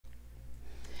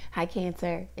Hi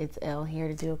Cancer, it's Elle here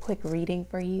to do a quick reading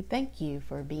for you. Thank you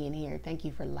for being here. Thank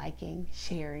you for liking,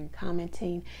 sharing,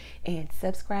 commenting, and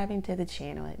subscribing to the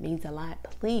channel. It means a lot.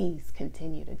 Please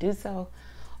continue to do so.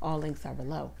 All links are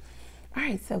below. All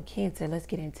right, so Cancer, let's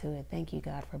get into it. Thank you,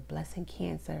 God, for blessing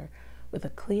Cancer with a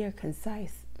clear,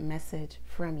 concise message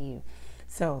from you.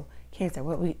 So Cancer,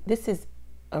 this is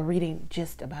a reading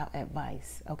just about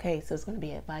advice. Okay, so it's going to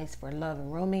be advice for love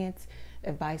and romance,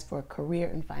 advice for career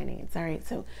and finance. All right,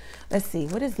 so let's see,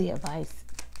 what is the advice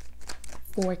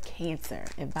for Cancer?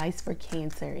 Advice for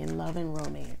Cancer in love and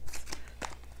romance.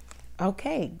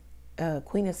 Okay,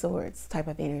 Queen of Swords type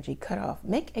of energy. Cut off.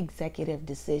 Make executive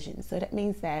decisions. So that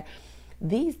means that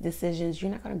these decisions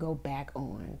you're not going to go back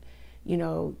on. You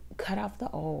know, cut off the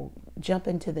old, jump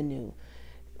into the new.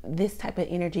 This type of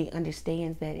energy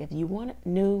understands that if you want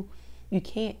new, you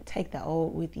can't take the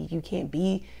old with you. You can't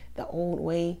be the old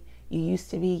way you used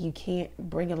to be. You can't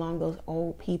bring along those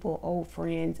old people, old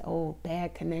friends, old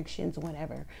bad connections,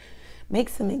 whatever. Make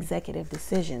some executive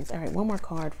decisions. All right, one more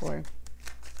card for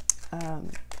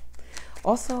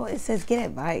also it says get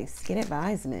advice, get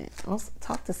advisement. Also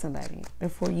talk to somebody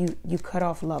before you cut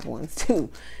off loved ones too.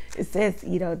 It says,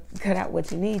 you know, cut out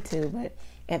what you need to, but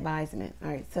advisement. All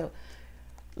right, so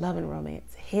love and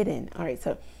romance, hidden. All right,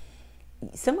 so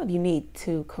some of you need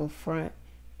to confront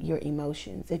your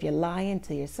emotions. If you're lying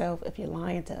to yourself, if you're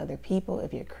lying to other people,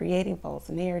 if you're creating false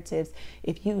narratives,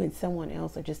 if you and someone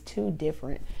else are just too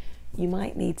different, you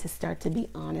might need to start to be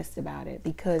honest about it,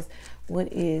 because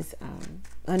what is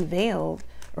unveiled,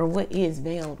 or what is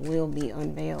veiled, will be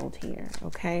unveiled here.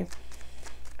 Okay,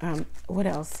 what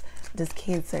else does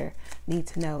Cancer need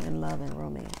to know in love and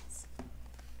romance?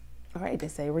 All right, they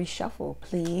say reshuffle,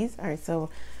 please. All right, so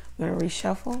we're going to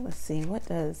reshuffle. Let's see, what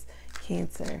does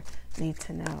Cancer need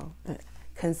to know?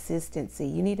 Consistency.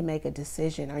 You need to make a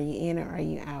decision. Are you in or are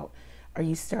you out? Are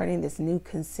you starting this new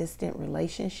consistent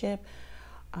relationship?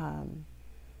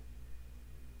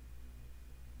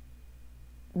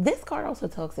 This card also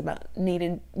talks about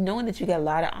knowing that you got a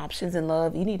lot of options in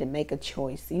love. You need to make a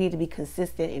choice. You need to be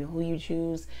consistent in who you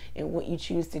choose and what you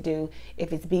choose to do.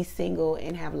 If it's be single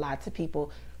and have lots of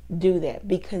people, do that.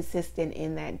 Be consistent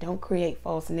in that. Don't create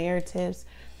false narratives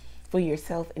for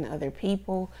yourself and other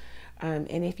people. And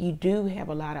if you do have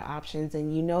a lot of options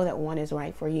and you know that one is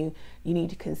right for you, you need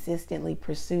to consistently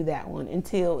pursue that one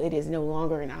until it is no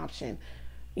longer an option,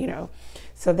 you know.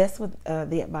 So that's what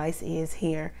the advice is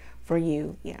here for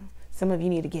you. Yeah, some of you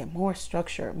need to get more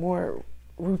structure, more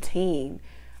routine,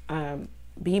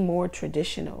 be more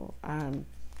traditional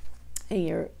in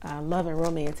your love and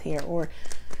romance here, or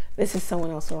this is someone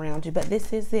else around you, but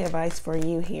this is the advice for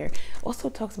you here. Also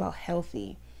talks about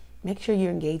healthy. Make sure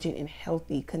you're engaging in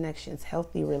healthy connections,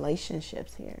 healthy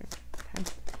relationships here.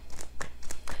 Okay.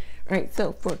 All right,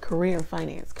 so for career and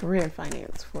finance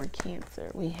for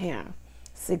Cancer, we have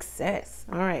success.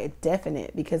 All right,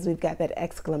 definite, because we've got that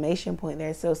exclamation point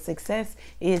there. So success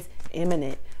is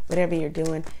imminent. Whatever you're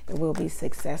doing, it will be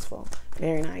successful.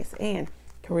 Very nice. And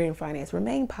career and finance,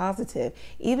 remain positive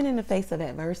even in the face of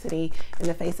adversity, in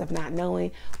the face of not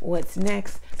knowing what's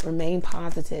next. Remain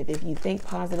positive. If you think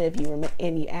positive,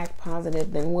 and you act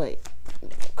positive, then what?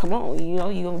 Come on, you know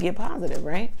you're gonna get positive,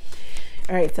 right?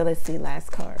 All right, so let's see,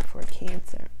 last card for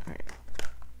Cancer. All right,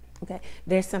 okay,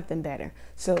 there's something better.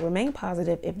 So remain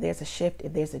positive. If there's a shift,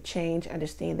 if there's a change,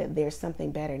 understand that there's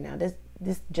something better. Now this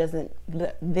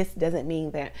doesn't mean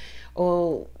that,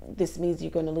 oh, this means you're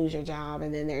going to lose your job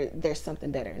and then there's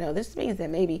something better. No, this means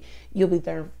that maybe you'll be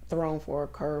thrown for a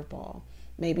curveball.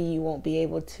 Maybe you won't be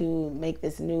able to make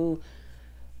this new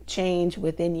change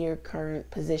within your current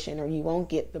position, or you won't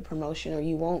get the promotion, or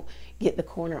you won't get the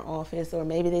corner office, or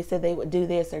maybe they said they would do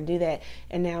this or do that,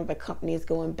 and now the company is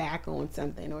going back on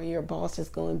something, or your boss is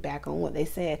going back on what they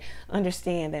said.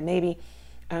 Understand that maybe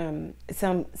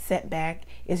some setback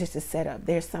is just a setup.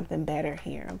 There's something better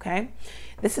here. Okay,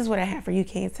 this is what I have for you,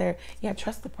 Cancer. Yeah,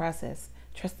 trust the process,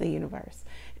 trust the universe.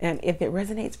 And if it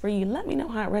resonates for you, let me know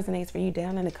how it resonates for you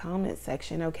down in the comment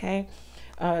section. Okay,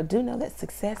 do know that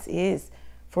success is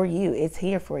for you. It's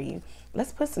here for you.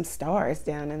 Let's put some stars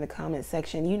down in the comment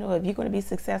section. You know, if you're going to be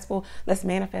successful, let's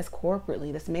manifest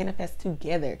corporately. Let's manifest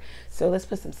together. So let's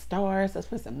put some stars. Let's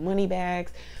put some money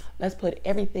bags. Let's put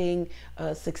everything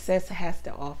success has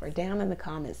to offer down in the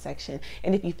comment section.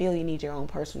 And if you feel you need your own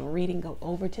personal reading, go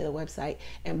over to the website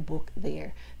and book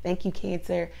there. Thank you,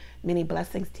 Cancer. Many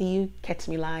blessings to you. Catch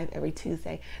me live every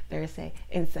Tuesday, Thursday,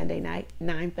 and Sunday night,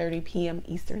 9:30 p.m.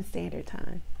 Eastern Standard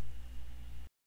Time.